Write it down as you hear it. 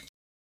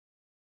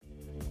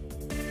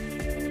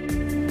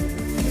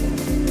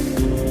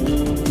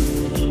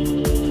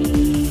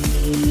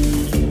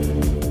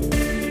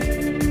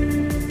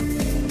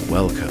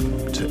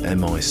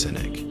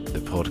Cynic, the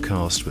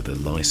podcast with a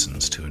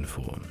license to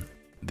inform.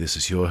 This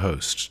is your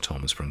host,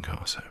 Thomas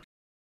Brancato.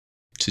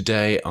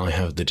 Today, I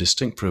have the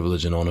distinct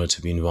privilege and honor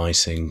to be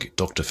inviting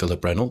Dr.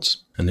 Philip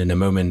Reynolds, and in a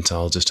moment,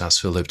 I'll just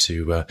ask Philip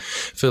to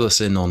fill us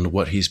in on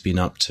what he's been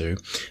up to.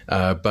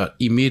 But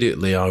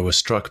immediately, I was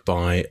struck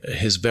by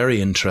his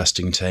very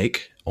interesting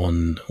take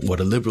on what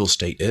a liberal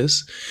state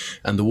is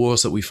and the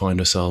wars that we find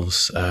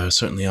ourselves,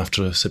 certainly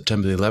after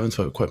September the 11th,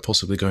 but quite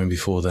possibly going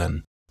before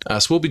then.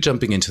 So we'll be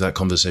jumping into that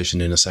conversation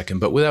in a second,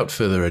 but without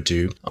further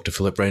ado, Dr.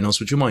 Philip Reynolds,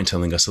 would you mind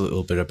telling us a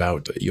little bit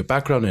about your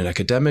background in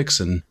academics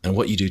and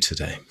what you do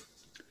today?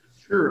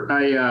 Sure.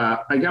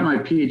 I got my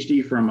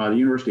PhD from the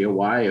University of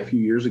Hawaii a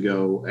few years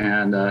ago,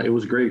 and it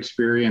was a great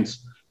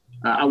experience.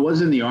 I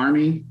was in the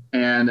Army,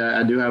 and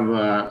I do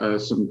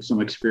have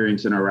some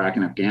experience in Iraq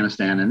and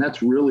Afghanistan, and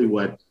that's really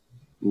what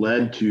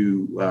led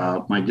to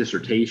my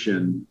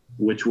dissertation,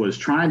 which was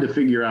trying to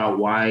figure out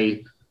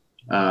why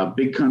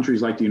big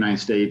countries like the United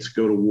States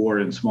go to war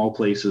in small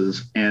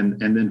places and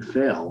then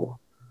fail,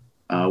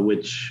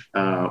 which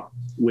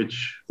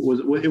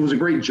was a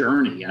great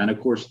journey. And of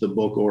course, the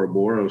book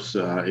Ouroboros,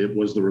 it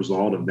was the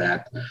result of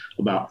that,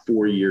 about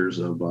 4 years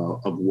of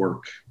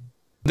work.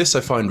 This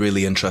I find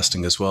really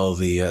interesting as well,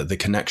 the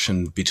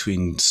connection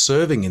between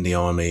serving in the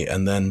army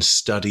and then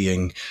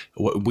studying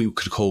what we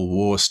could call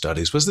war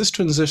studies. Was this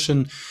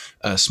transition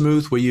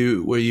smooth? Were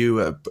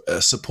you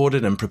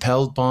supported and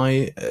propelled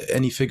by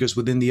any figures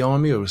within the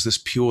army, or was this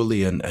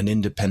purely an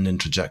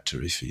independent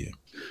trajectory for you?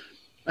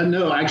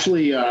 No,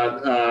 actually,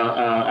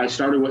 I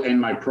started in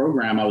my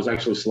program. I was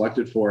actually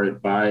selected for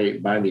it by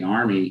the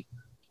Army.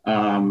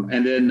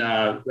 And then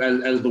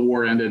as the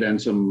war ended and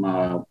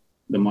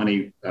the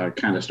money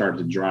kind of started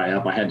to dry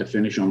up, I had to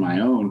finish on my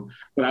own.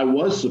 But I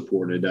was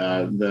supported.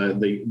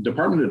 The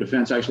Department of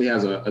Defense actually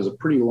has a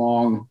pretty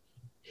long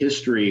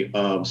history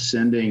of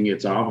sending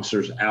its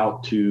officers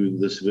out to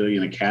the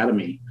civilian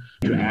academy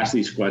to ask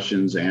these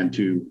questions and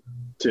to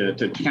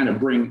kind of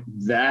bring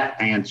that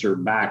answer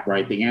back,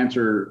 right? The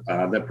answer,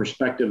 that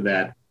perspective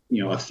that,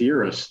 a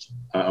theorist,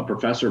 a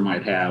professor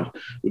might have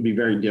would be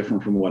very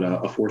different from what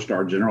a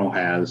four-star general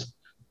has.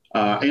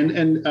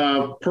 And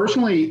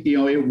personally,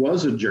 it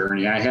was a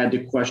journey. I had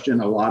to question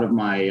a lot of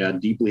my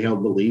deeply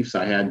held beliefs.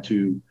 I had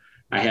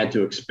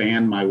to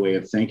expand my way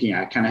of thinking.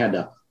 I kind of had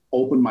to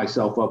open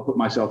myself up, put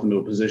myself into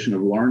a position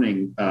of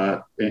learning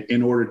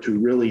in order to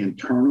really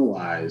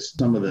internalize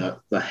some of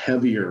the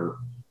heavier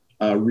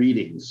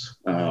readings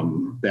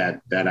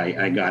that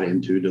I got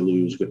into.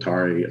 Deleuze,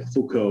 Guattari,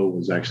 Foucault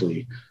was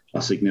actually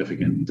a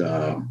significant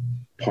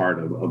part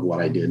of what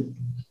I did.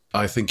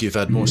 I think you've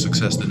had more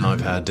success than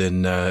I've had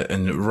in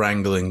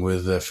wrangling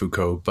with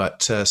Foucault,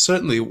 but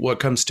certainly what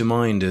comes to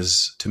mind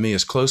is, to me,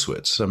 is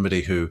Clausewitz,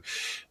 somebody who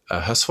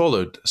has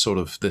followed sort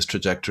of this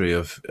trajectory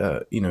of,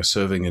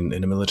 serving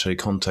in a military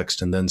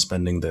context and then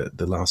spending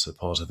the last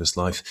part of his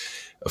life,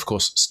 of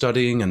course,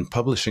 studying and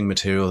publishing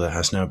material that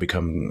has now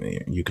become,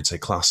 you could say,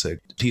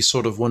 classic. He's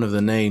sort of one of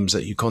the names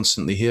that you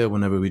constantly hear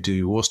whenever we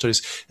do war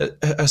studies.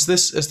 Has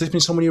this been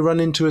someone you run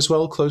into as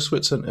well,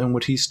 Clausewitz, and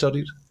what he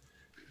studied?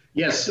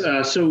 Yes.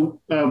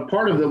 So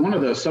one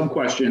of the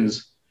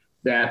sub-questions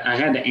that I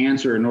had to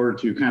answer in order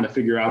to kind of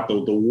figure out the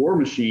war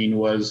machine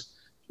was,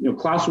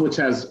 Clausewitz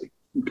has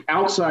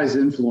outsized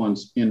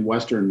influence in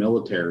Western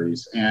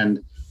militaries.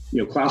 And,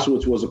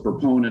 Clausewitz was a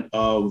proponent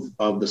of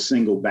the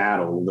single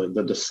battle,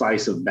 the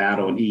decisive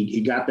battle. And he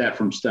got that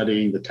from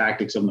studying the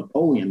tactics of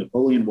Napoleon.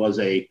 Napoleon was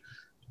a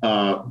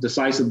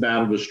decisive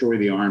battle to destroy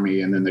the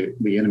army, and then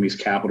the enemy's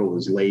capital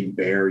is laid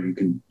bare. You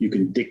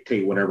can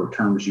dictate whatever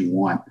terms you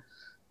want.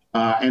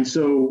 And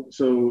so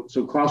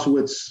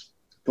Clausewitz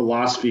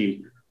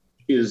philosophy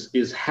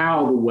is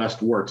how the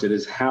West works. It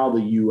is how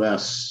the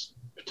U.S.,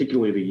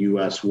 particularly the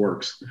U.S.,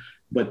 works.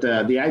 But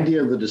the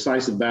idea of the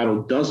decisive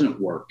battle doesn't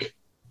work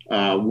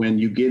when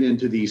you get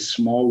into these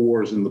small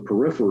wars in the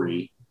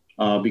periphery,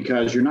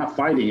 because you're not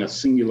fighting a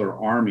singular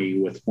army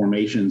with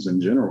formations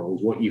and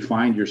generals. What you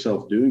find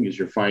yourself doing is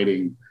you're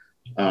fighting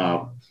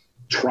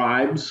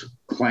tribes,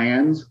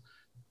 clans,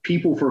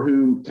 people for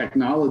whom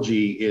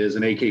technology is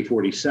an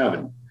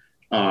AK-47.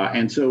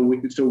 And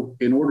so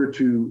in order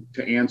to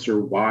answer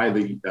why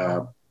the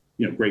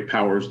great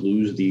powers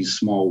lose these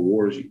small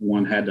wars,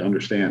 one had to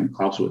understand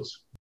Clausewitz.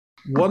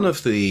 One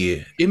of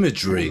the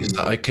imageries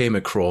that I came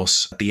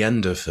across at the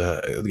end of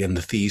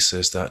the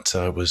thesis that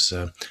I was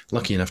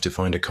lucky enough to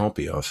find a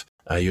copy of,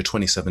 your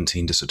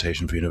 2017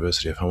 dissertation for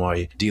University of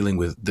Hawaii, dealing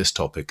with this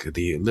topic,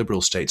 the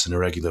liberal states and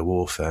irregular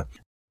warfare,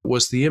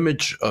 was the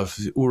image of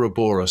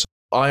Ouroboros.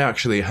 I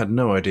actually had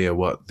no idea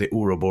what the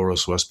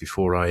Ouroboros was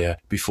before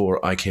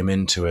I came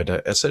into it.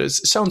 I said it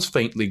sounds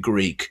faintly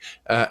Greek,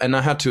 and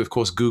I had to, of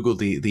course, Google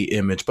the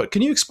image. But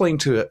can you explain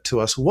to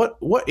us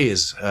what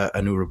is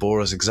an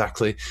Ouroboros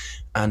exactly,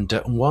 and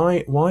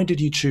why did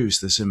you choose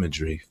this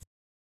imagery?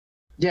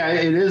 Yeah,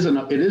 it is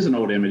an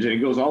old image. It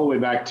goes all the way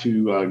back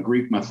to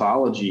Greek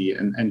mythology,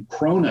 and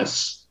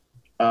Cronus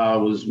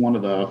was one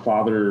of the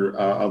father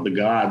of the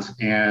gods,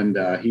 and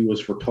he was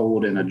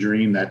foretold in a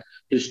dream that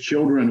his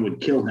children would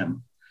kill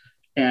him.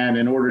 And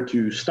in order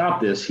to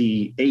stop this,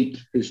 he ate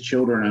his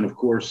children. And of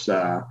course,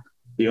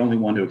 the only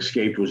one who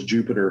escaped was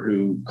Jupiter,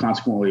 who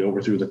consequently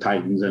overthrew the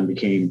Titans and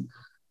became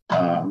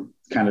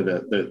kind of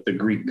the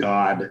Greek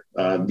god,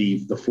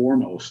 the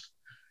foremost.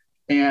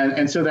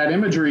 And so that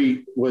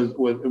imagery was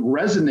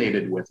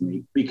resonated with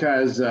me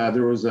because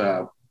there was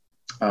a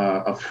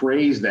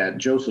phrase that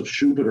Joseph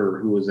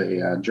Schumpeter, who was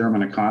a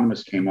German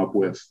economist, came up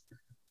with,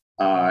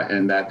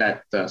 and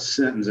that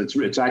sentence,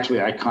 it's actually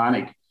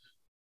iconic.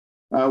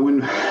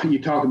 When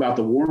you talk about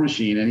the war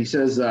machine, and he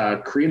says,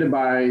 created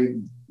by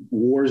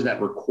wars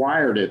that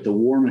required it, the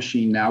war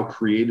machine now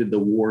created the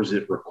wars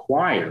it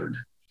required.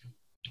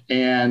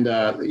 And,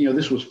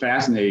 this was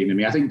fascinating to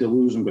me. I think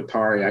Deleuze and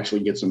Guattari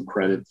actually get some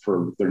credit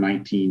for their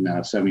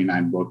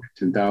 1979 book,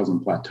 10,000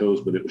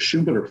 Plateaus, but it was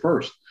Schumpeter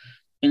first.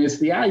 And it's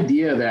the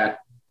idea that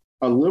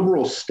a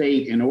liberal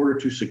state, in order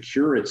to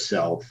secure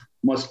itself,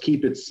 must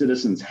keep its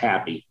citizens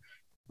happy.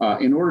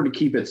 In order to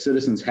keep its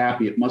citizens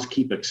happy, it must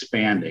keep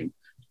expanding.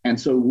 And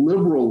so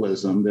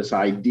liberalism, this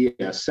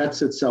idea,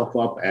 sets itself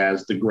up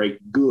as the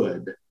great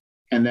good,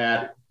 and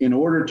that in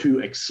order to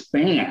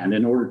expand,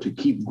 in order to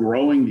keep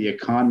growing the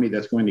economy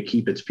that's going to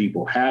keep its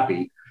people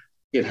happy,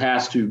 it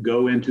has to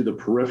go into the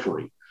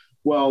periphery.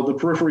 Well, the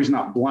periphery is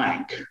not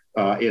blank.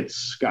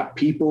 It's got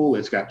people,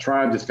 it's got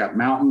tribes, it's got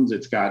mountains,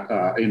 it's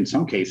got, in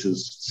some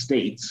cases,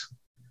 states.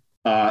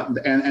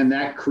 And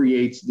that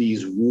creates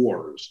these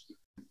wars.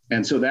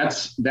 And so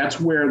that's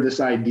where this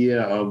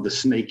idea of the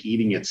snake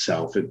eating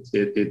itself,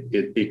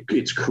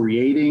 it's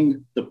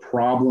creating the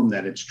problem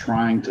that it's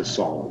trying to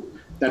solve.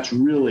 That's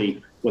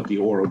really what the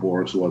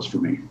Ouroboros was for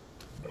me.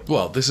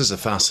 Well, this is a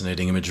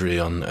fascinating imagery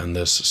and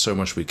there's so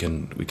much we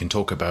can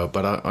talk about,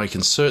 but I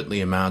can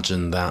certainly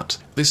imagine that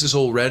this is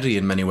already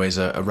in many ways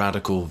a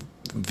radical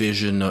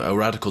vision, a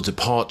radical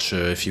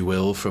departure, if you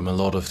will, from a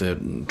lot of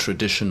the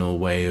traditional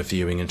way of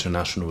viewing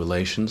international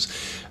relations,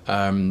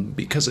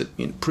 because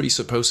it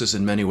presupposes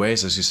in many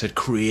ways, as you said,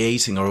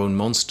 creating our own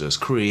monsters,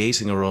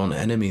 creating our own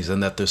enemies,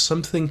 and that there's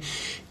something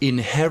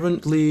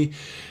inherently,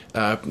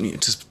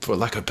 just for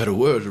lack of a better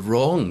word,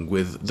 wrong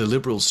with the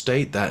liberal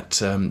state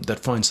that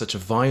finds such a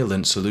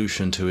violent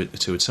solution to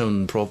its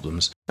own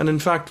problems. And in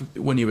fact,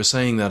 when you were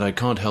saying that, I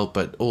can't help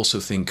but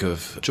also think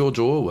of George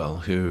Orwell,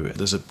 who,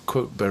 there's a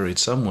quote buried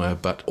somewhere,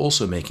 but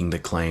also making the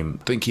claim,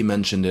 I think he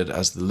mentioned it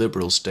as the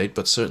liberal state,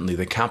 but certainly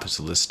the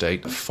capitalist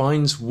state,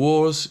 finds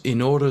wars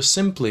in order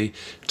simply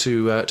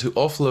to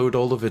offload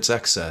all of its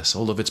excess,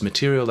 all of its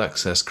material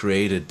excess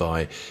created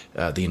by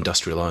the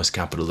industrialized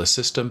capitalist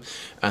system,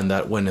 and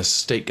that when a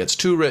state gets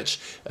too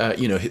rich,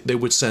 they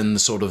would send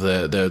sort of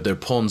their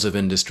pawns of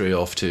industry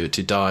off to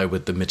die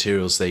with the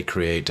materials they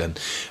create. And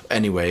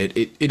anyway,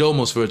 it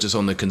almost verges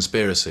on the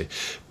conspiracy.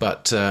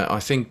 But I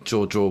think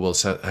George Orwell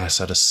has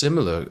had a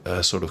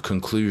similar sort of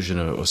conclusion,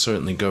 or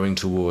certainly going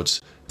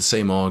towards the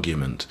same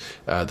argument,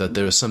 that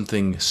there is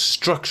something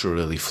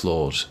structurally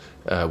flawed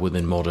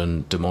within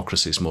modern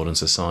democracies, modern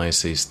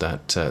societies,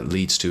 that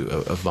leads to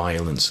a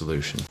violent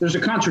solution. There's a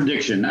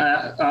contradiction.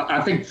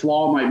 I think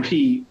flaw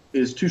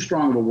is too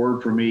strong of a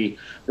word for me,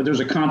 but there's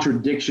a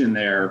contradiction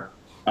there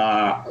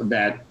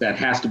that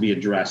has to be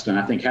addressed, and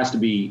I think has to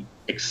be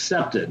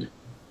accepted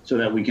so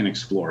that we can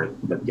explore it.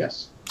 But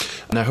yes.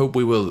 And I hope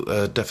we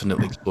will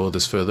definitely explore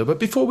this further. But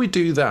before we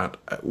do that,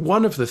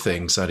 one of the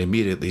things that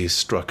immediately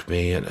struck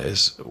me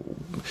is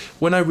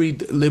when I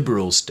read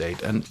liberal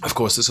state, and of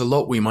course there's a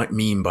lot we might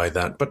mean by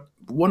that, but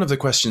one of the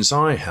questions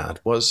I had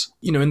was,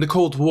 in the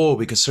Cold War,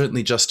 we could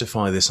certainly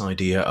justify this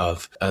idea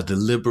of the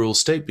liberal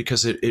state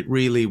because it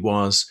really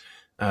was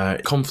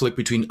conflict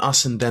between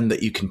us and them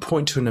that you can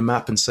point to in a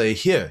map and say,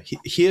 here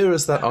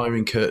is that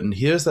Iron Curtain,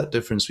 here's that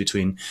difference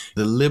between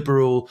the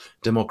liberal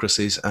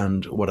democracies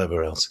and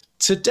whatever else.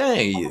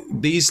 Today,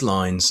 these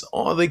lines,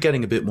 are they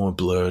getting a bit more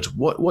blurred?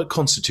 What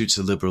constitutes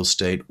a liberal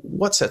state?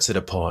 What sets it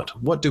apart?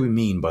 What do we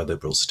mean by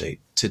liberal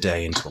state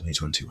today in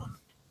 2021?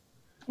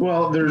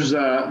 Well, there's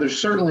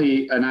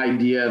certainly an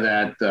idea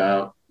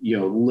that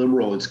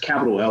liberal, it's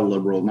capital L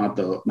liberal, not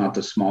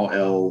the small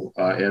L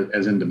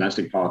as in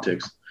domestic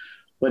politics.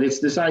 But it's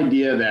this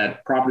idea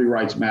that property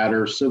rights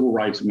matter, civil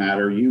rights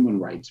matter, human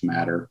rights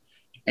matter.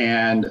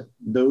 And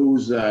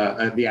those,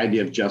 the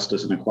idea of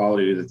justice and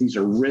equality, that these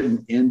are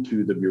written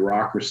into the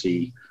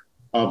bureaucracy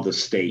of the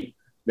state,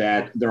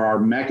 that there are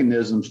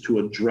mechanisms to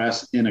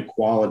address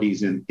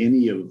inequalities in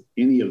any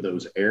of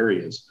those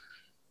areas.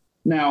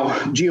 Now,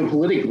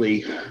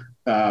 geopolitically,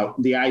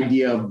 the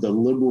idea of the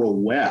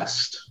liberal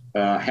West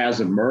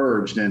has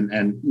emerged,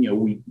 and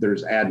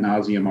there's ad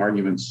nauseum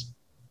arguments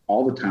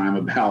all the time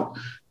about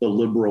the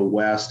liberal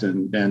West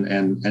and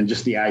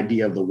just the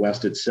idea of the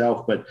West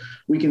itself. But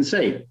we can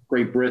say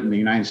Great Britain, the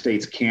United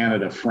States,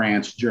 Canada,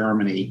 France,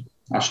 Germany,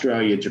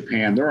 Australia,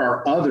 Japan. There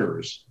are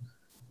others,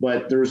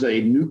 but there's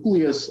a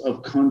nucleus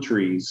of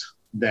countries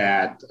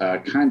that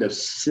kind of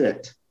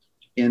sit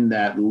in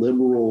that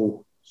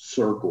liberal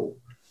circle.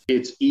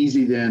 It's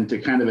easy then to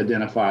kind of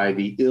identify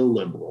the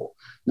illiberal.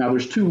 Now,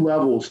 there's two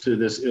levels to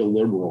this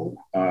illiberal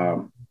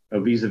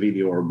vis-a-vis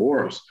the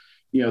Ouroboros.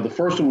 The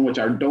first one, which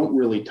I don't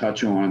really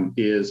touch on,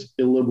 is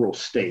illiberal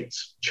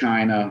states: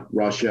 China,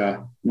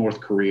 Russia,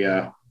 North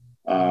Korea,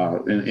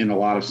 in a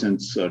lot of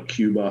sense,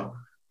 Cuba.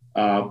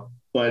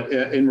 But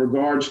in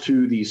regards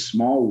to these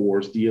small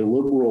wars, the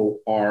illiberal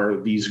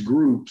are these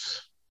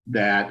groups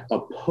that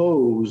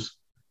oppose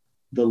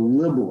the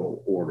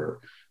liberal order.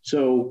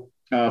 So,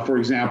 for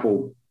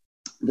example,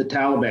 the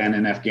Taliban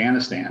in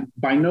Afghanistan,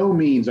 by no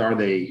means are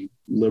they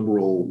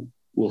liberal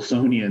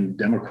Wilsonian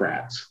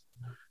Democrats.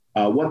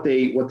 What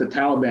the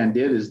Taliban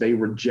did is they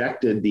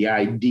rejected the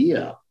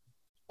idea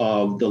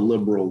of the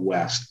liberal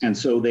West, and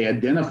so they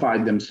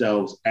identified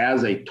themselves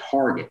as a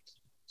target.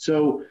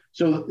 So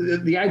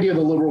the idea of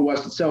the liberal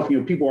West itself,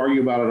 people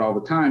argue about it all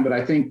the time, but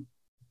I think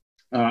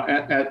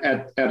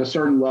at a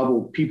certain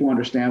level, people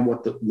understand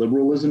what the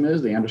liberalism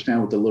is. They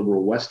understand what the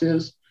liberal West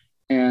is,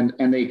 and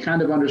they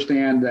kind of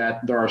understand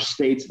that there are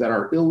states that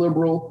are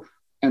illiberal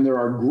and there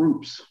are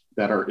groups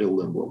that are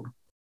illiberal.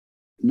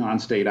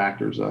 Non-state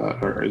actors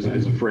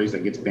is a phrase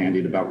that gets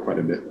bandied about quite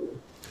a bit.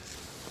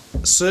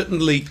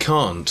 Certainly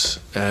Kant,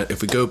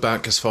 if we go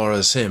back as far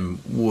as him,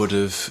 would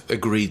have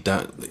agreed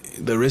that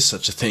there is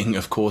such a thing,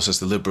 of course, as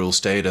the liberal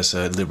state, as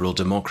liberal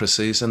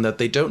democracies, and that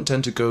they don't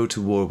tend to go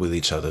to war with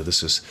each other.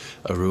 This is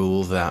a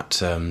rule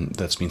that's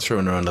been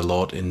thrown around a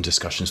lot in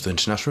discussions of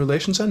international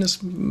relations and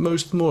is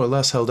more or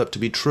less held up to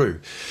be true.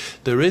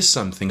 There is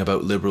something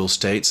about liberal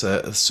states.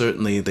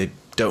 Certainly they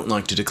don't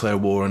like to declare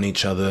war on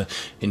each other.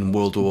 In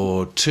World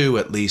War II,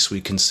 at least,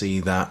 we can see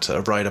that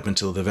right up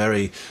until the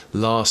very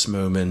last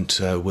moment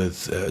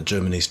with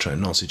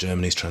Nazi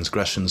Germany's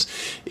transgressions,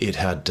 it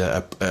had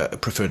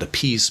preferred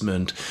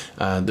appeasement.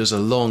 There's a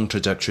long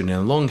trajectory and a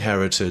long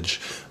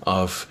heritage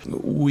of,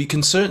 we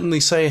can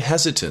certainly say,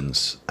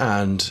 hesitance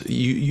and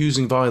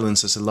using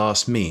violence as a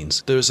last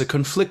means. There's a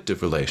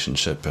conflictive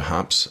relationship,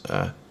 perhaps,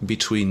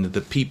 between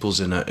the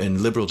peoples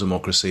in liberal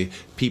democracy,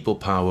 people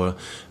power,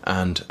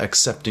 and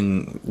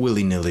accepting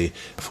willy-nilly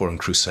foreign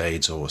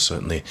crusades or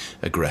certainly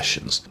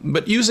aggressions.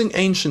 But using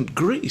ancient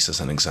Greece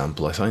as an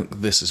example, I think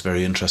this is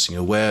very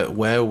interesting,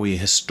 where we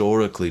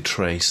historically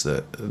trace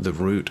the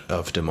root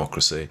of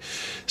democracy.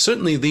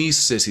 Certainly these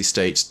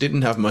city-states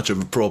didn't have much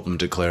of a problem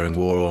declaring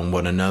war on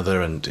one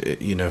another, and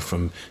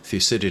from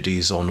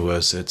Thucydides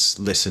onwards, it's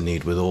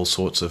litanied with all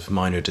sorts of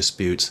minor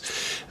disputes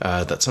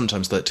that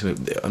sometimes led to,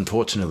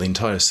 unfortunately,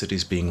 entire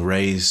cities being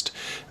razed,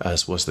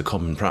 as was the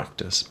common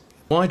practice.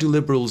 Why do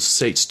liberal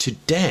states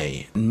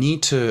today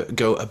need to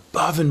go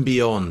above and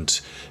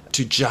beyond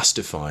to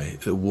justify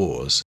the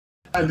wars?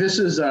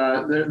 There's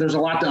a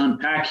lot to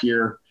unpack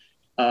here.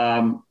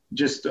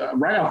 Just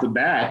right off the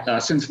bat,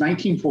 since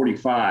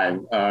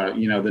 1945,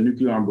 the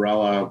nuclear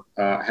umbrella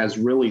has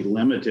really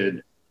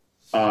limited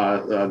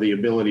the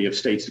ability of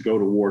states to go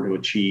to war to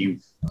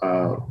achieve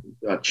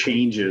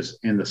changes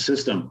in the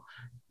system.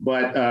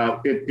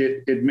 But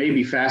it may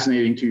be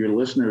fascinating to your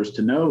listeners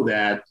to know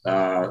that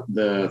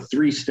the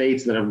three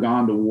states that have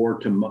gone to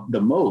war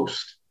the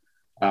most,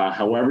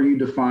 however you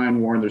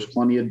define war, and there's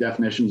plenty of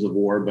definitions of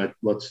war, but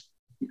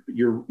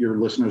your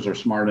listeners are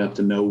smart enough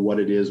to know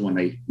what it is when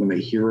they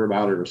hear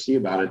about it or see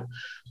about it,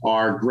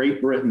 are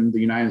Great Britain,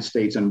 the United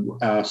States, and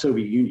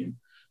Soviet Union.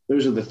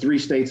 Those are the three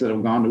states that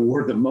have gone to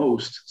war the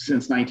most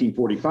since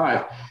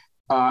 1945.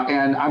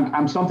 And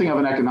I'm something of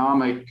an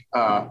economic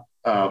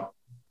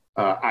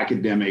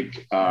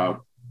academic.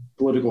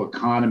 Political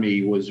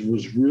economy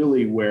was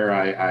really where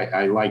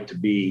I like to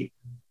be.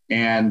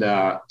 And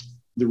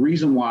the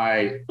reason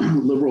why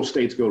liberal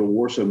states go to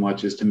war so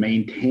much is to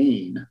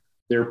maintain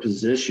their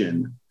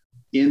position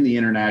in the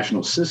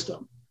international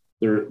system.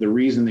 The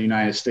reason the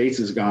United States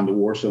has gone to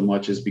war so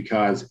much is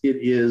because it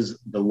is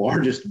the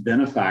largest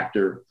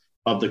benefactor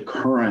of the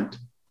current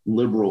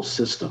liberal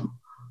system.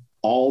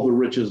 All the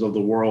riches of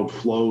the world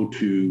flow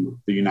to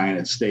the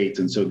United States.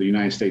 And so the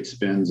United States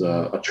spends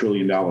 $1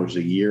 trillion a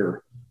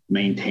year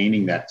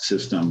maintaining that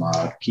system,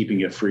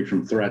 keeping it free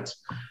from threats.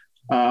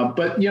 But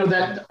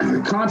that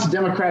Kant's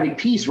democratic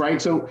peace,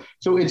 right? So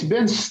it's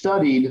been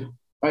studied.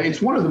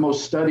 It's one of the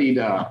most studied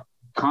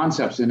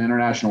concepts in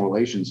international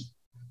relations.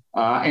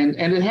 And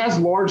it has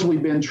largely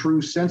been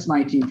true since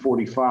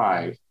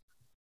 1945,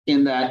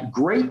 in that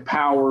great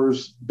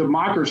powers,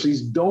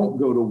 democracies don't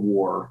go to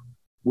war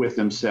with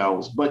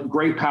themselves, but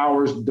great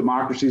powers,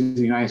 democracies,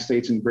 the United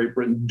States and Great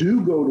Britain,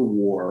 do go to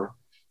war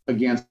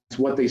against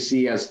what they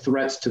see as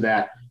threats to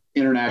that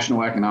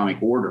international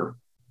economic order.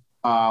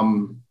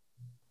 Now,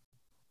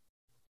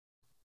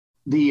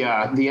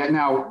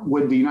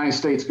 would the United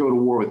States go to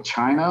war with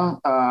China?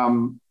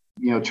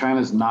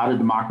 China's not a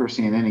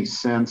democracy in any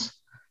sense.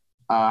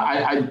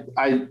 I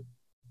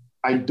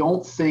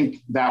don't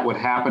think that would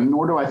happen,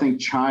 nor do I think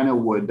China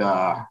would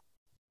go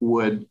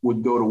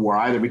to war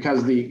either,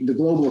 because the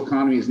global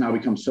economy has now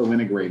become so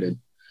integrated.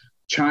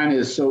 China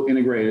is so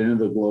integrated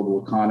into the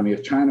global economy.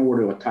 If China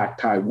were to attack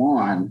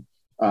Taiwan,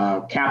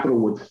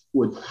 capital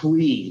would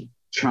flee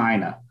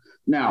China.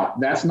 Now,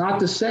 that's not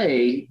to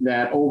say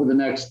that over the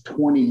next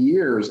 20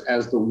 years,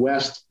 as the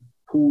West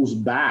pulls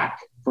back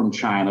from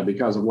China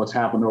because of what's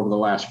happened over the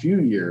last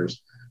few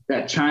years,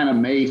 that China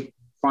may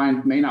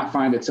may not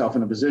find itself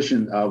in a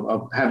position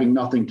of having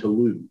nothing to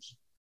lose.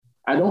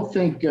 I don't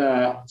think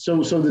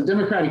so. So the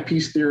democratic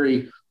peace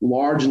theory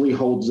largely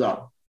holds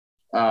up.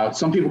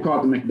 Some people call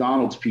it the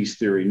McDonald's peace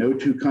theory. No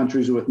two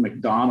countries with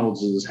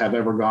McDonald's have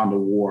ever gone to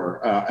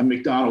war. And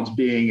McDonald's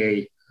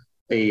being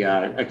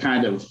a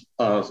kind of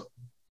a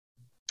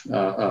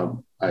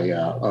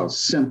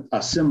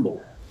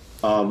symbol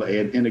of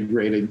an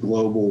integrated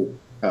global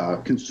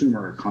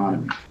consumer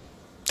economy.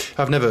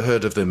 I've never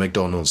heard of the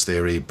McDonald's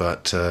theory,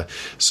 but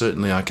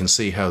certainly I can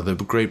see how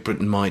Great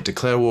Britain might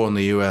declare war on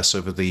the US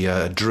over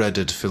the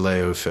dreaded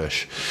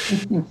filet-o-fish.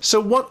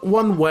 So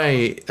one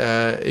way,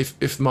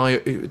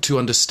 to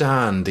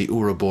understand the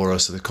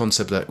Ouroboros, the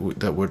concept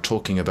that we're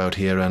talking about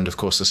here, and of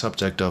course the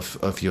subject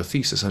of your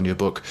thesis and your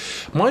book,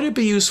 might it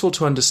be useful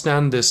to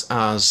understand this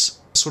as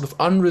sort of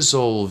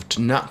unresolved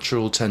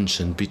natural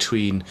tension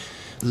between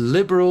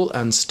liberal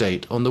and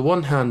state? On the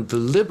one hand, the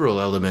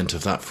liberal element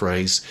of that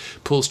phrase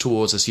pulls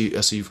towards, as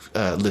you've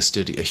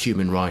listed,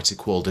 human rights,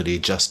 equality,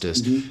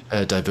 justice,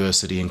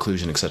 diversity,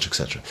 inclusion, etc.,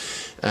 etc.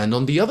 And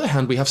on the other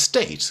hand, we have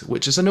state,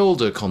 which is an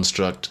older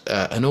construct,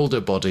 an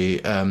older body,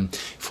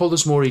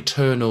 follows more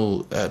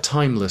eternal,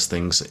 timeless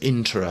things,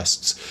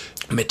 interests,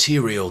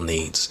 material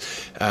needs.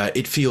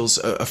 It feels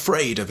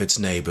afraid of its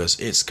neighbors,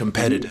 it's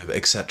competitive,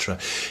 etc.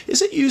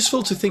 Is it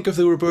useful to think of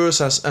the Ouroboros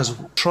as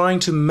trying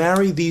to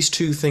marry these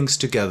two things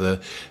together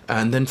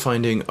and then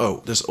finding,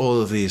 there's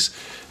all of these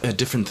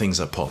different things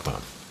that pop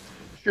up?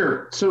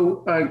 Sure.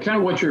 So kind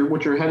of what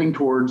you're heading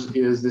towards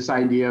is this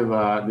idea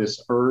of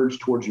this urge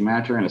towards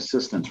humanitarian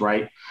assistance,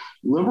 right?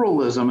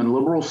 Liberalism and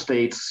liberal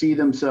states see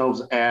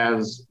themselves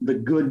as the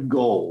good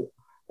goal.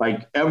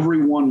 Like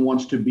everyone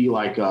wants to be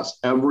like us.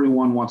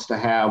 Everyone wants to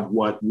have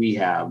what we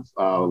have,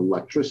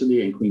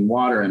 electricity and clean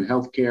water and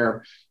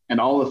healthcare and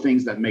all the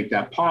things that make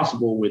that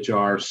possible, which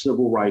are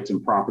civil rights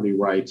and property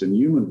rights and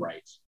human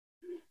rights.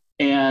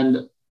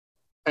 And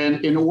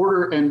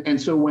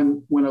so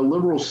when a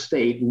liberal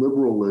state,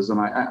 liberalism,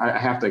 I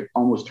have to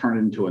almost turn it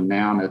into a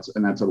noun. That's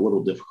a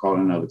little difficult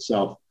in and of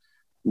itself.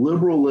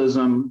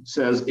 Liberalism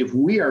says if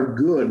we are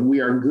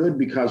good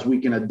because we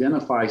can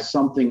identify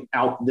something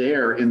out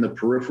there in the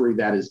periphery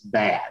that is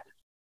bad.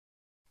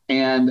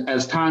 And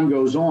as time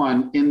goes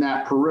on, in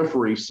that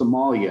periphery,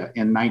 Somalia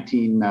in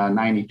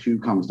 1992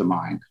 comes to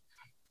mind.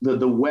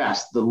 The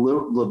West, the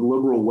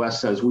liberal West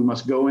says we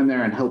must go in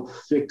there and help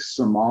fix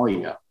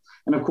Somalia.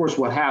 And of course,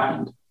 what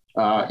happened?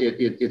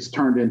 It's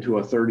turned into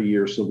a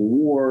 30-year civil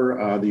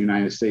war. The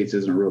United States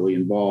isn't really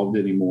involved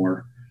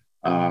anymore.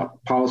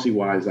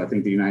 Policy-wise, I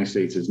think the United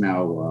States is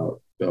now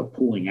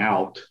pulling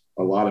out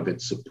a lot of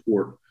its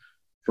support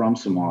from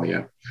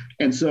Somalia.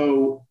 And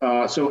so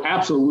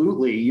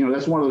absolutely,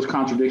 that's one of those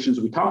contradictions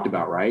we talked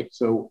about, right?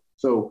 So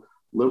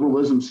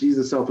liberalism sees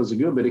itself as a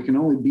good, but it can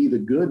only be the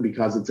good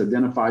because it's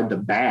identified the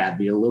bad,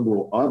 the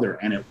illiberal other,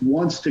 and it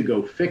wants to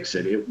go fix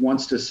it. It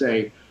wants to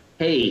say,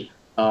 hey,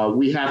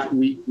 we have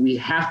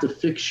to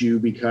fix you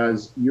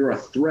because you're a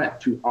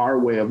threat to our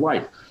way of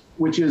life,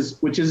 which is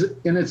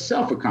in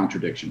itself a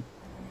contradiction.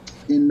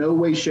 In no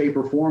way, shape,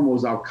 or form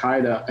was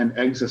Al-Qaeda an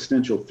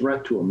existential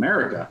threat to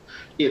America.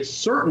 It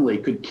certainly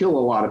could kill a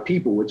lot of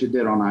people, which it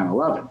did on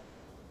 9/11.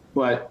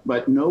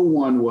 But no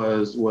one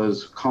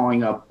was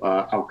calling up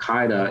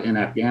Al-Qaeda in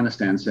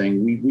Afghanistan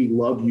saying, we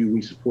love you,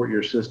 we support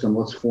your system,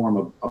 let's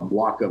form a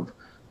block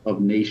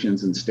of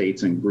nations and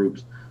states and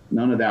groups.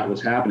 None of that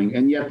was happening.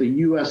 And yet the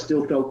U.S.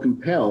 still felt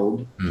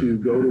compelled to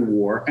go to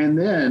war and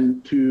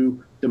then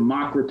to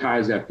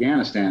democratize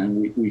Afghanistan.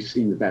 And we've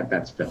seen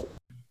that's failed.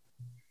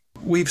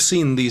 We've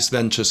seen these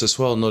ventures as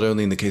well, not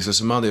only in the case of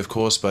Somalia, of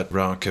course, but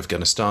Iraq,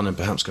 Afghanistan, and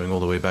perhaps going all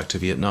the way back to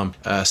Vietnam.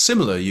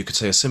 You could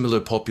say a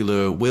similar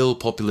popular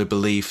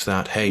belief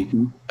that, hey,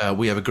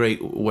 we have a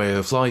great way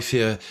of life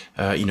here.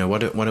 Why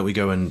don't we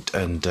go and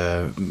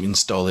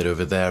install it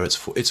over there?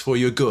 It's for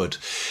your good.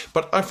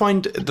 But I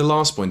find the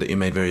last point that you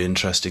made very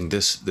interesting.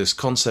 This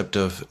concept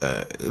of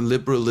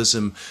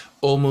liberalism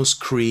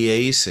almost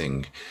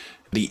creating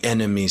the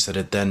enemies that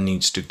it then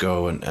needs to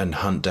go and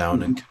hunt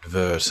down and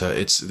convert.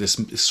 It's this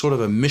sort of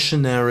a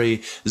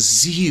missionary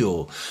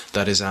zeal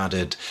that is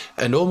added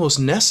and almost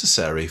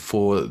necessary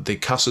for the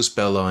casus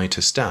belli to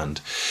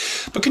stand.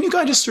 But can you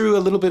guide us through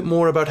a little bit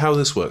more about how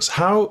this works?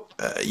 How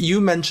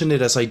you mentioned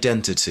it as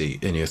identity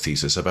in your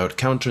thesis about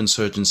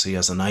counterinsurgency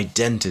as an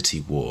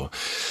identity war.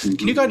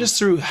 Can you guide us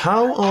through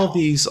how are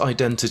these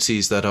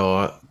identities that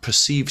are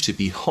perceived to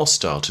be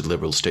hostile to the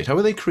liberal state, how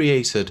are they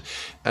created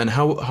and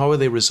how are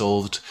they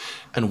resolved?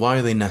 And why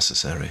are they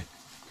necessary?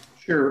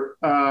 Sure.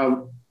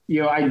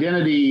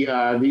 Identity,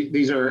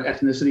 these are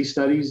ethnicity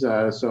studies.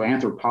 So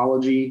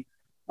anthropology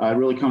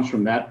really comes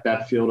from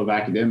that field of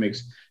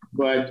academics.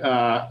 But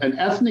an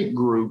ethnic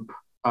group,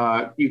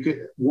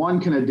 one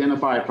can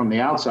identify it from the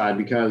outside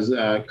because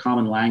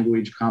common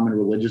language, common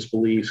religious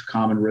beliefs,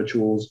 common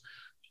rituals,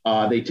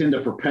 they tend to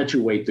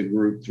perpetuate the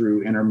group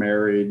through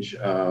intermarriage,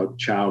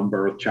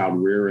 childbirth,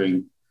 child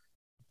rearing.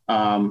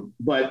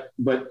 But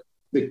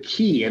the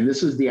key, and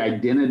this is the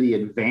identity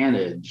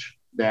advantage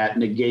that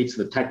negates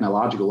the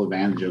technological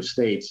advantage of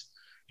states,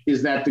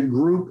 is that the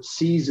group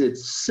sees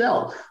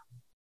itself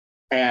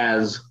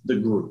as the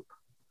group.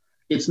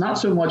 It's not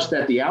so much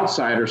that the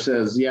outsider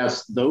says,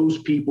 yes, those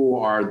people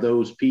are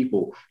those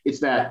people. It's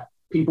that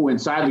people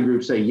inside the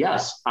group say,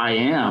 yes, I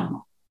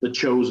am the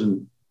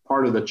chosen,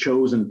 part of the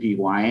chosen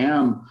people. I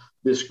am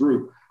this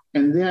group.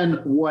 And then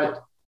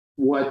what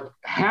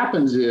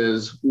happens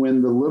is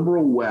when the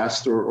liberal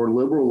West or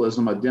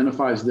liberalism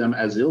identifies them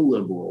as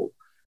illiberal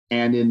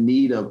and in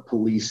need of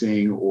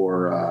policing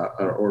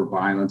or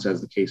violence,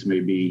 as the case may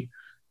be,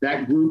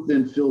 that group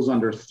then feels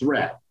under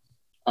threat.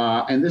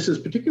 And this is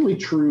particularly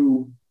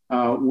true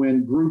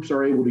when groups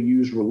are able to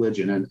use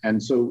religion.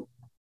 And so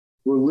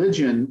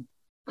religion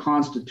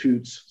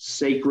constitutes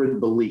sacred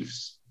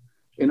beliefs.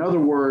 In other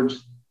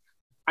words,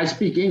 I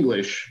speak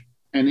English,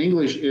 and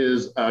English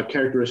is a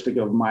characteristic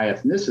of my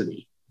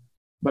ethnicity.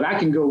 But I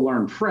can go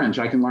learn French,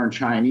 I can learn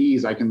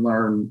Chinese, I can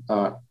learn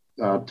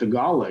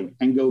Tagalog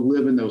and go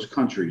live in those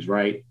countries,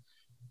 right?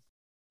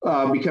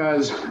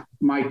 Because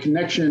my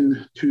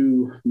connection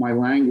to my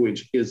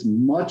language is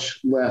much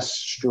less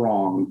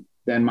strong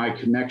than my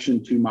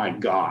connection to my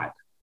God.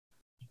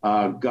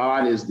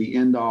 God is the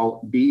end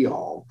all be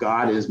all.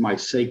 God is my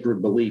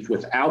sacred belief.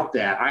 Without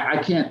that, I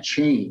can't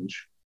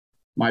change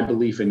my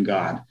belief in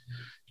God.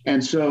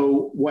 And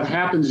so what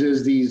happens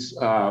is these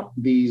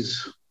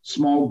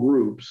small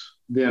groups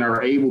then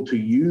are able to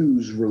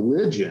use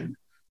religion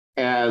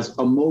as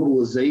a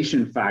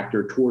mobilization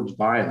factor towards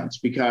violence,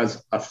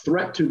 because a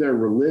threat to their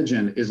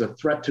religion is a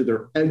threat to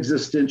their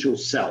existential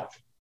self,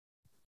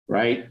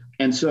 right?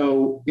 And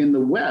so in the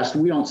West,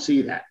 we don't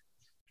see that.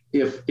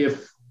 If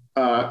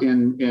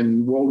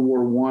in World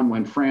War I,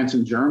 when France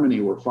and Germany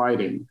were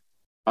fighting,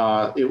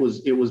 it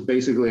was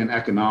basically an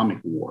economic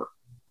war,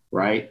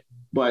 right?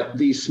 But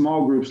these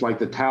small groups like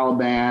the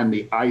Taliban,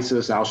 the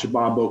ISIS,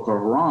 Al-Shabaab, Boko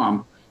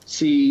Haram,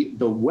 see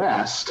the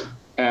West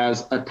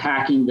as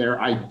attacking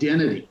their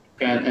identity.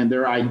 And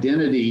their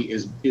identity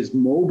is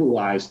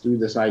mobilized through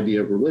this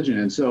idea of religion.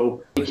 And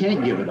so they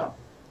can't give it up.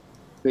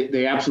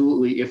 They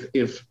absolutely,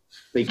 if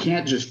they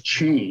can't just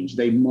change,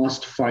 they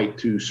must fight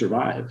to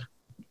survive.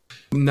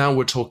 Now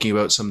we're talking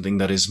about something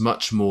that is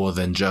much more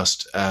than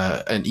just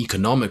an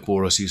economic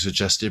war, as you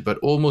suggested, but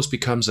almost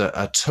becomes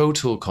a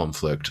total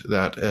conflict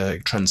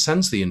that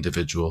transcends the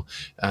individual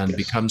and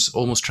becomes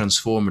almost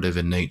transformative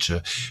in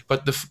nature.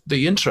 But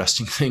the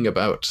interesting thing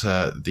about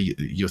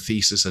your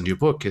thesis and your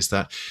book is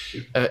that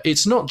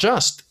it's not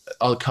just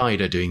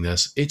Al-Qaeda doing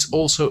this, it's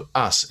also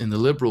us in the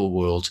liberal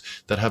world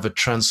that have a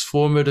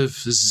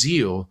transformative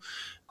zeal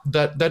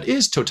that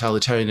is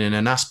totalitarian in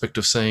an aspect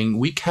of saying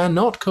we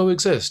cannot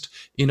coexist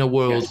in a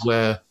world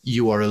where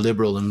you are a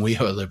liberal and we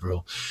are a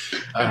liberal.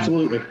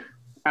 Absolutely.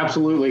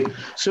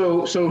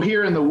 So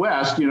here in the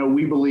West,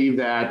 we believe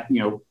that,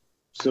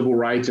 civil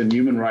rights and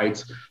human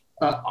rights,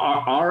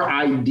 our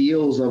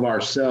ideals of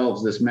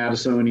ourselves, this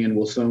Madisonian,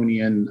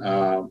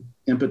 Wilsonian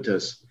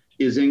impetus,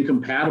 is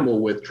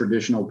incompatible with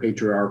traditional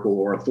patriarchal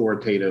or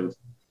authoritative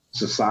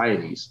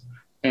societies.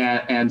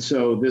 And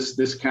so this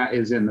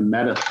is in the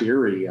meta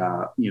theory,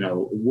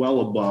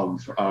 well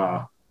above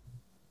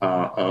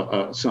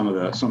some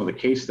of the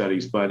case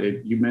studies. But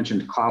you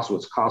mentioned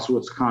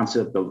Clausewitz's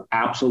concept of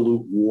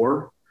absolute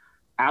war.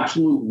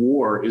 Absolute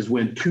war is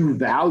when two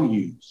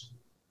values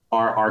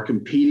are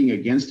competing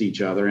against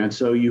each other, and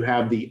so you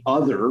have the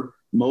other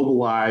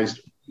mobilized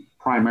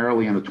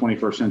primarily in the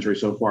 21st century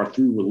so far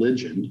through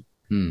religion.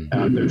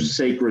 There's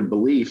sacred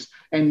beliefs.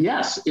 And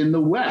yes, in the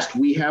West,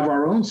 we have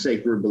our own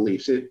sacred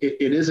beliefs. It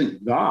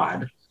isn't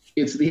God.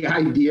 It's the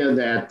idea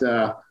that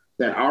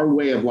our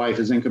way of life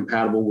is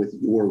incompatible with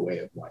your way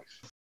of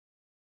life.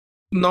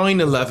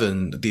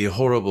 9/11, the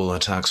horrible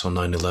attacks on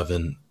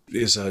 9/11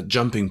 is a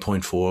jumping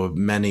point for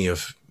many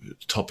of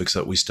topics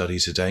that we study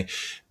today.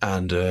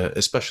 And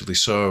especially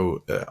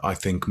so, I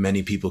think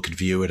many people could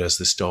view it as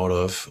the start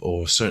of,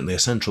 or certainly a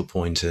central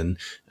point in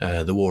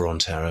the war on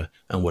terror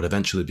and what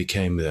eventually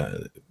became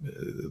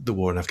the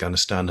war in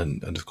Afghanistan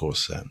and of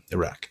course,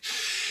 Iraq.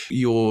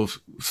 Your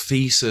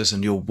thesis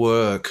and your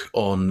work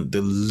on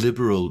the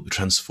liberal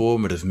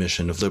transformative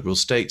mission of liberal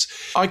states,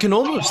 I can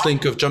almost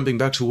think of jumping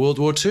back to World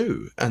War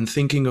II and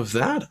thinking of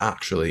that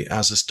actually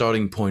as a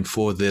starting point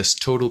for this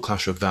total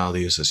clash of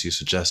values, as you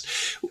suggest.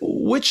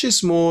 Which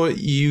is more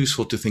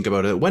useful to think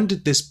about it? When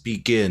did this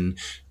begin?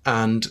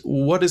 And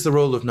what is the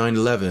role of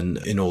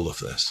 9/11 in all of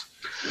this?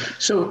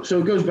 So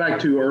it goes back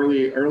to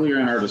earlier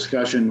in our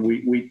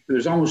discussion.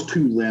 There's almost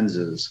two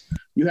lenses.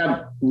 You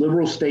have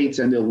liberal states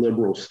and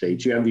illiberal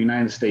states. You have the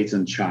United States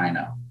and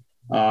China,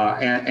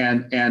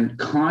 and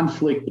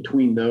conflict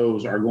between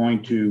those are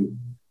going to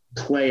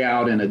play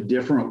out in a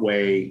different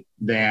way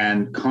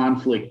than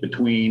conflict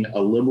between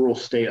a liberal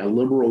state, a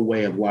liberal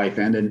way of life,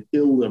 and an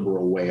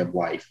illiberal way of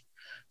life.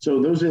 So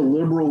those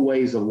illiberal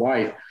ways of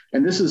life,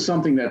 and this is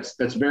something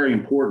that's very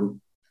important.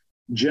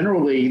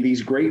 Generally,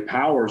 these great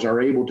powers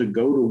are able to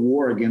go to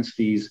war against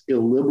these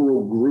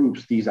illiberal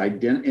groups,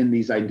 in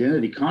these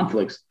identity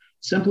conflicts,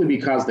 simply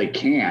because they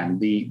can.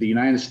 The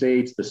United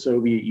States, the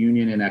Soviet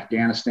Union in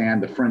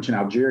Afghanistan, the French in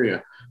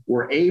Algeria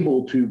were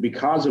able to,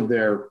 because of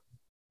their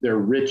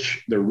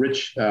rich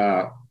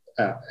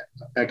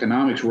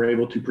economics were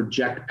able to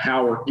project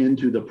power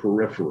into the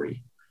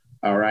periphery.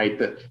 All right.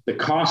 The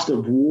cost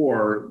of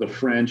war, the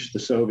French, the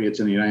Soviets,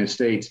 and the United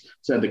States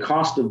said the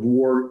cost of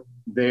war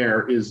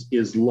there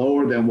is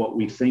lower than what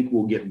we think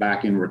we'll get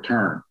back in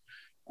return.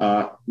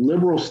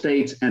 Liberal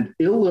states and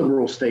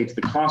illiberal states,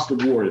 the cost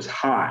of war is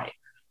high.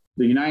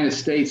 The United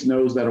States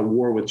knows that a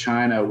war with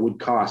China would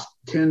cost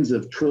tens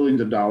of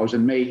trillions of dollars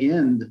and may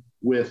end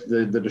with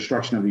the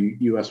destruction of the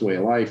U.S. way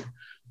of life.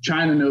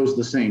 China knows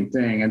the same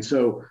thing. And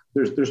so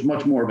there's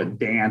much more of a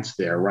dance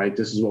there, right?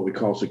 This is what we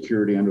call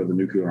security under the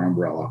nuclear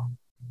umbrella.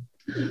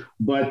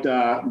 But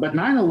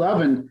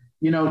 9/11,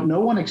 no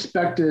one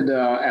expected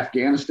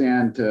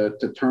Afghanistan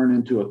to turn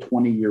into a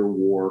 20-year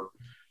war.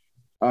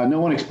 No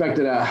one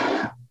expected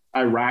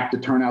Iraq to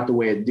turn out the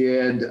way it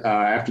did.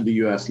 After the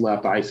U.S.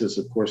 left, ISIS,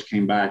 of course,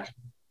 came back.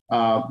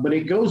 But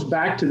it goes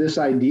back to this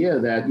idea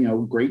that,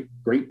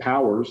 great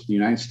powers, the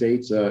United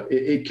States,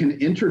 it can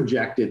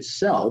interject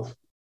itself.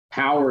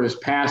 Power is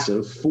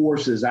passive,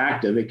 force is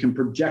active. It can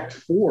project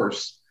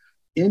force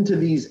into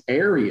these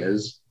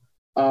areas.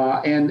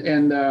 George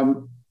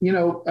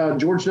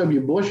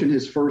W. Bush in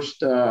his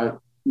first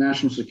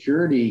national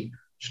security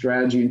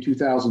strategy in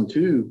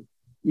 2002,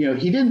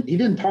 he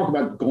didn't talk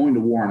about going to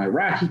war in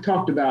Iraq. He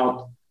talked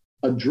about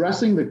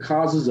addressing the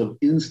causes of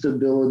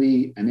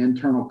instability and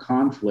internal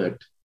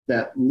conflict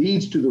that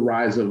leads to the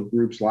rise of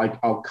groups like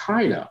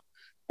Al-Qaeda.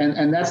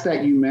 And that's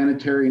that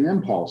humanitarian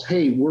impulse.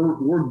 Hey,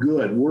 we're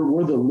good.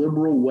 We're the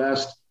liberal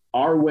West.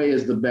 Our way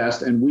is the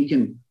best, and we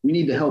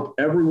need to help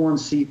everyone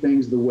see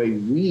things the way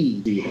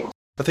we see it.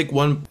 I think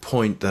one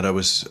point that I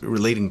was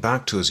relating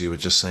back to as you were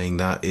just saying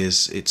that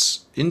is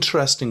it's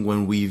interesting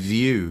when we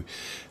view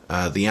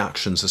the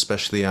actions,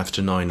 especially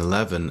after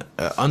 9/11,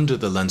 under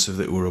the lens of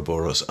the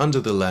Ouroboros, under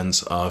the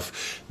lens of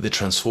the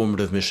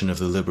transformative mission of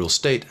the liberal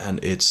state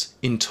and its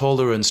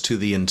intolerance to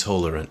the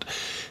intolerant,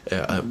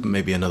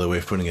 maybe another way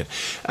of putting it.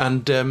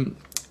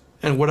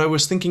 And what I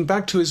was thinking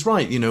back to is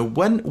right,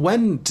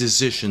 when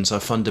decisions are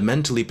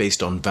fundamentally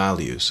based on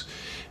values,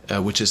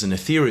 which is an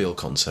ethereal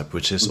concept,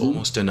 which is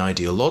almost an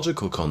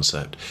ideological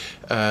concept,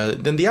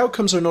 then the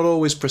outcomes are not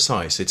always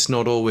precise. It's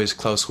not always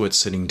Clausewitz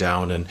sitting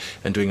down and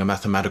doing a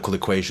mathematical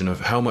equation of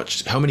how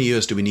many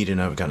years do we need in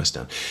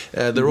Afghanistan.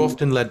 They're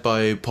often led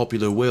by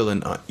popular will.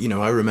 And,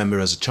 I remember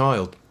as a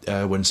child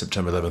when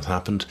September 11th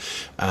happened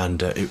and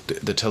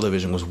the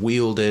television was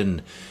wheeled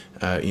in.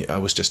 I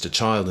was just a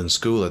child in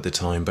school at the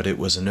time, but it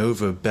was an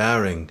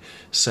overbearing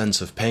sense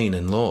of pain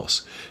and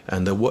loss,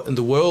 and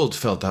the world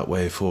felt that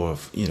way for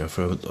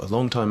a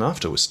long time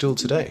afterwards, still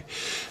today.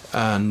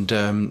 And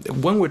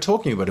when we're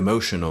talking about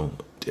emotional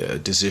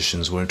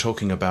decisions, we're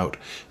talking about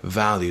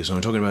values, when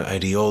we're talking about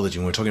ideology,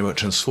 when we're talking about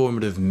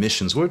transformative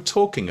missions, we're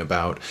talking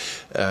about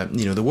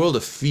the world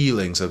of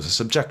feelings, of the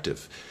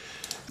subjective.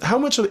 How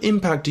much of an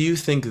impact do you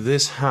think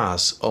this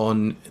has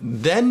on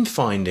then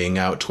finding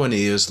out 20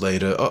 years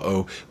later,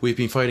 we've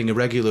been fighting a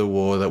regular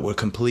war that we're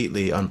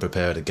completely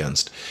unprepared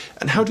against?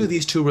 And how do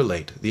these two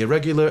relate, the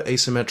irregular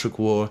asymmetric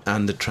war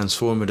and the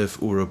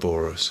transformative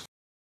Ouroboros?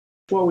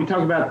 Well, we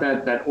talk about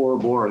that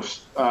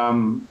Ouroboros.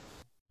 Al-Qaeda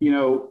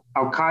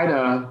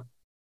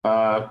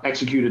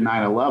executed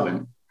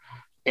 9/11,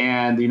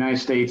 and the United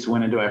States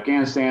went into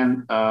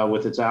Afghanistan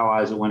with its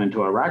allies. It went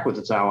into Iraq with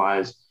its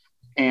allies.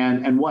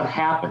 And what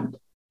happened?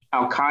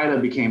 Al-Qaeda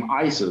became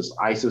ISIS.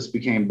 ISIS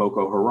became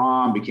Boko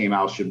Haram, became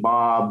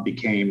Al-Shabaab,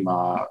 became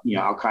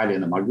Al-Qaeda in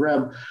the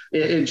Maghreb.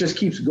 It just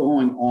keeps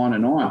going on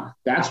and on.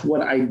 That's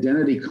what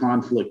identity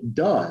conflict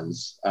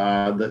does.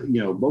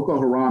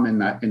 Boko Haram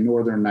in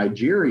northern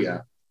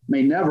Nigeria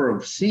may never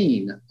have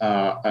seen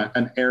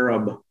an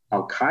Arab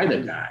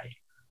Al-Qaeda guy,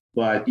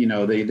 but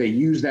they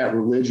use that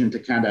religion to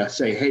kind of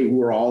say, hey,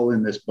 we're all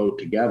in this boat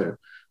together.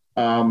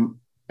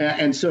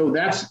 And so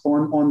that's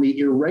on the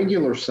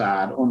irregular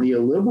side, on the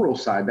illiberal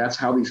side, that's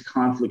how these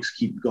conflicts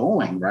keep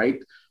going, right?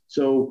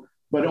 So,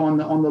 but on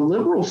the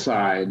liberal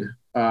side,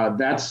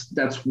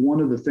 that's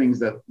one of the things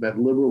that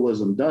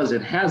liberalism does.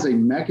 It has a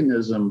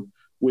mechanism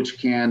which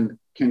can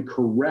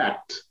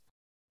correct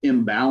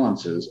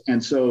imbalances.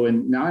 And so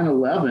in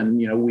 9/11,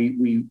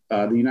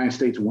 the United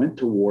States went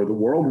to war, the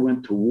world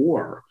went to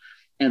war,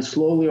 and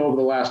slowly over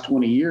the last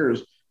 20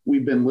 years,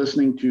 we've been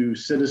listening to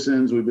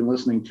citizens, we've been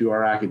listening to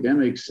our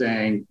academics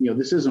saying,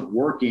 this isn't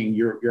working.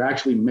 You're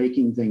actually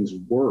making things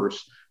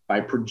worse by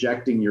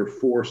projecting your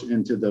force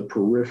into the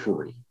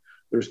periphery.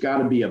 There's got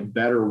to be a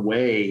better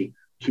way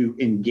to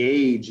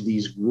engage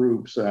these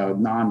groups,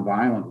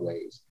 nonviolent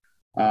ways.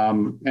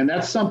 And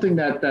that's something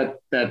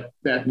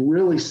that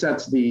really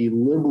sets the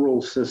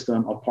liberal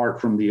system apart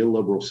from the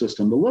illiberal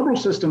system. The liberal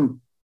system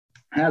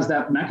has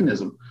that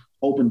mechanism,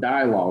 open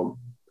dialogue,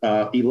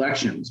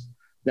 elections,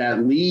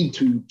 that lead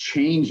to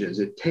changes.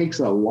 It takes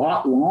a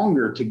lot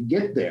longer to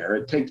get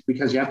there.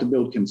 Because you have to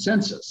build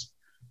consensus.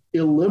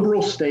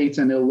 Illiberal states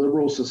and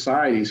illiberal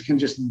societies can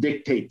just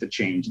dictate the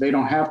change. They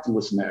don't have to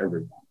listen to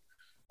everyone.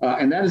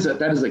 And that is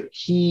a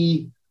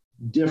key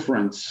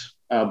difference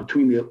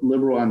between the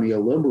liberal and the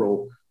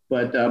illiberal,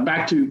 But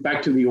back to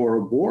the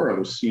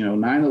Ouroboros,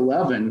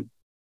 9/11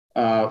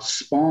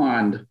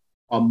 spawned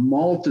a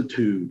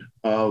multitude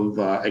of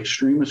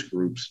extremist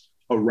groups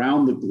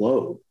around the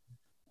globe.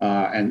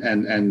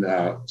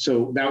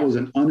 So that was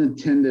an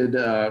unintended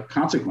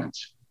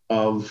consequence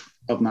of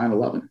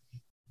 9/11.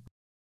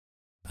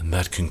 And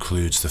that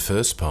concludes the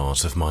first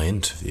part of my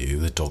interview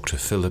with Dr.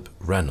 Philip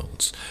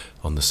Reynolds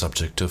on the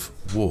subject of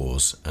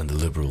wars and the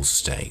liberal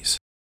state.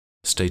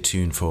 Stay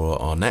tuned for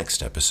our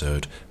next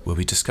episode where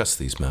we discuss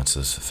these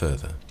matters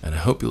further. And I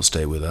hope you'll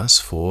stay with us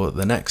for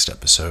the next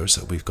episodes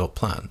that we've got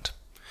planned.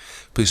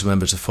 Please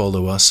remember to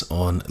follow us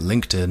on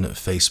LinkedIn,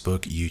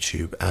 Facebook,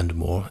 YouTube, and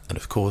more. And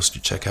of course,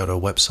 to check out our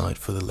website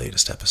for the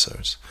latest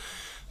episodes.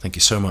 Thank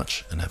you so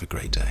much and have a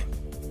great day.